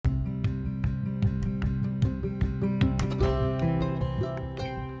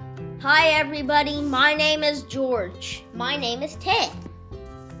Hi everybody, my name is George. My name is Ted.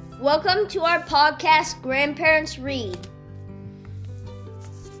 Welcome to our podcast, Grandparents Read.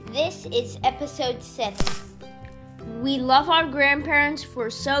 This is episode 7. We love our grandparents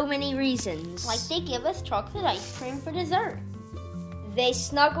for so many reasons. Like they give us chocolate ice cream for dessert. They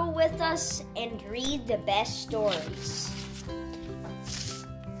snuggle with us and read the best stories.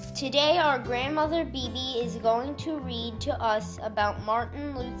 Today, our grandmother Bibi is going to read to us about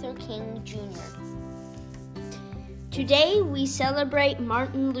Martin Luther King Jr. Today, we celebrate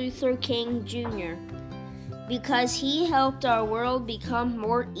Martin Luther King Jr. because he helped our world become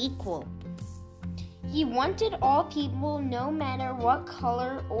more equal. He wanted all people, no matter what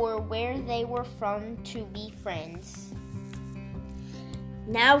color or where they were from, to be friends.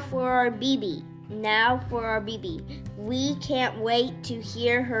 Now for our Bibi. We can't wait to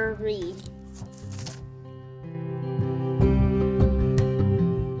hear her read.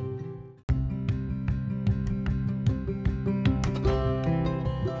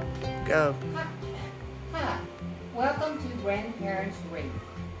 Go. Hi. Welcome to Grandparents Read.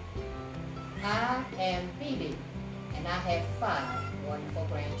 I am Bibi, and I have 5 wonderful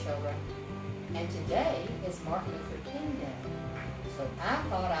grandchildren. And today is Martin Luther King Day. So I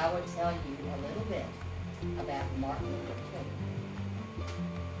thought I would tell you a little bit about Martin Luther King.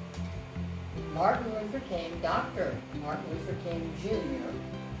 Martin Luther King, Dr. Martin Luther King Jr.,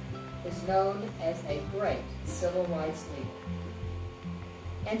 is known as a great civil rights leader.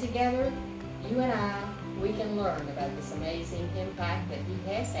 And together, you and I, we can learn about this amazing impact that he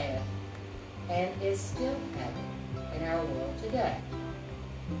has had and is still having in our world today.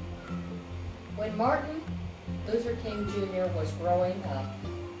 When Martin Luther King Jr. was growing up,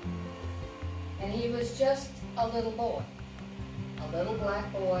 and he was just a little boy, a little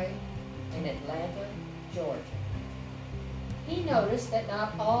black boy in Atlanta, Georgia. He noticed that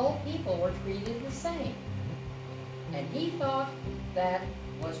not all people were treated the same, and he thought that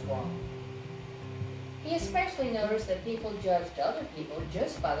was wrong. He especially noticed that people judged other people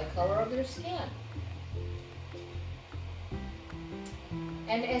just by the color of their skin.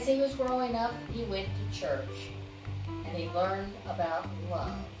 And as he was growing up, he went to church, and he learned about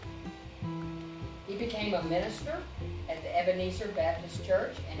love. He became a minister at the Ebenezer Baptist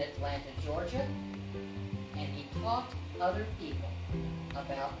Church in Atlanta, Georgia, and he taught other people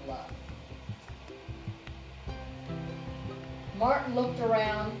about love. Martin looked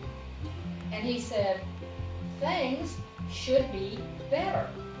around and he said, things should be better.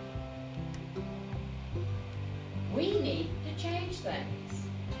 We need to change things.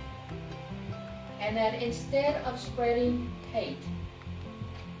 And that instead of spreading hate,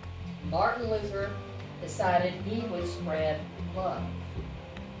 Martin Luther decided he would spread love.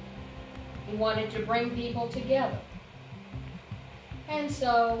 He wanted to bring people together. And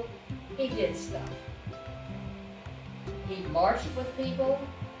so he did stuff. He marched with people.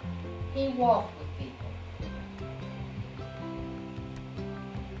 He walked with people.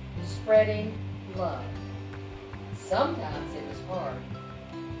 Spreading love. Sometimes it was hard.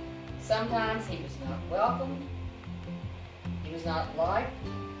 Sometimes he was not welcomed. He was not liked.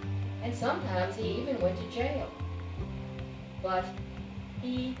 And sometimes he even went to jail. But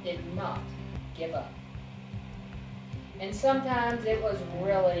he did not give up. And sometimes it was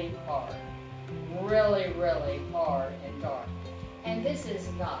really hard. Really, really hard and dark. And this is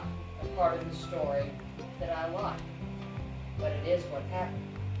not a part of the story that I like. But it is what happened.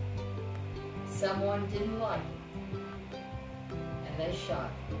 Someone didn't like him. And they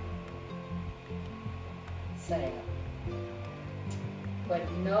shot him. Sad. But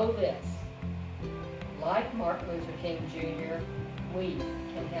know this, like Martin Luther King Jr., we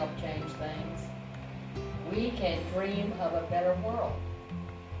can help change things. We can dream of a better world.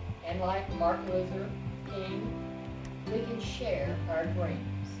 And like Martin Luther King, we can share our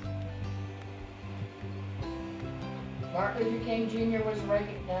dreams. Martin Luther King Jr. was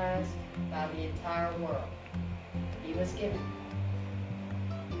recognized by the entire world. He was given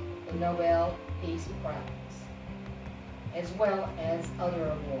the Nobel Peace Prize, as well as other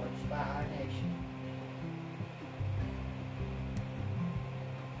awards by our nation.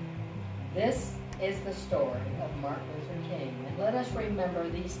 This is the story of Martin Luther King, and let us remember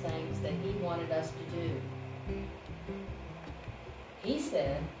these things that he wanted us to do. He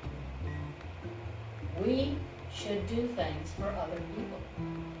said we should do things for other people.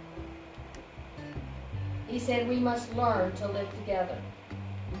 He said we must learn to live together.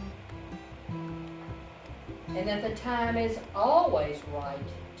 And that the time is always right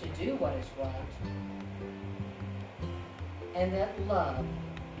to do what is right. And that love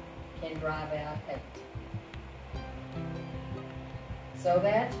can drive out hate. So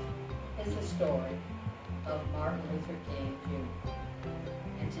that is the story of Martin Luther King Jr.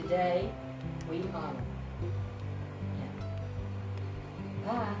 And today we honor him.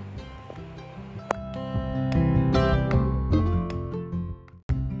 Bye.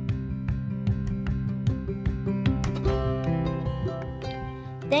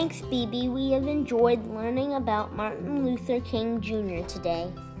 Thanks, Phoebe. We have enjoyed learning about Martin Luther King Jr.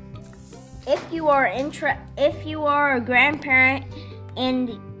 today. If you are a grandparent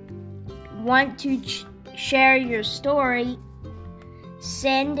and want to share your story,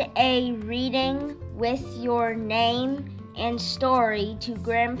 send a reading with your name and story to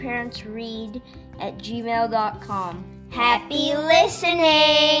grandparentsread@gmail.com. Happy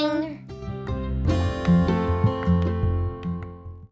listening!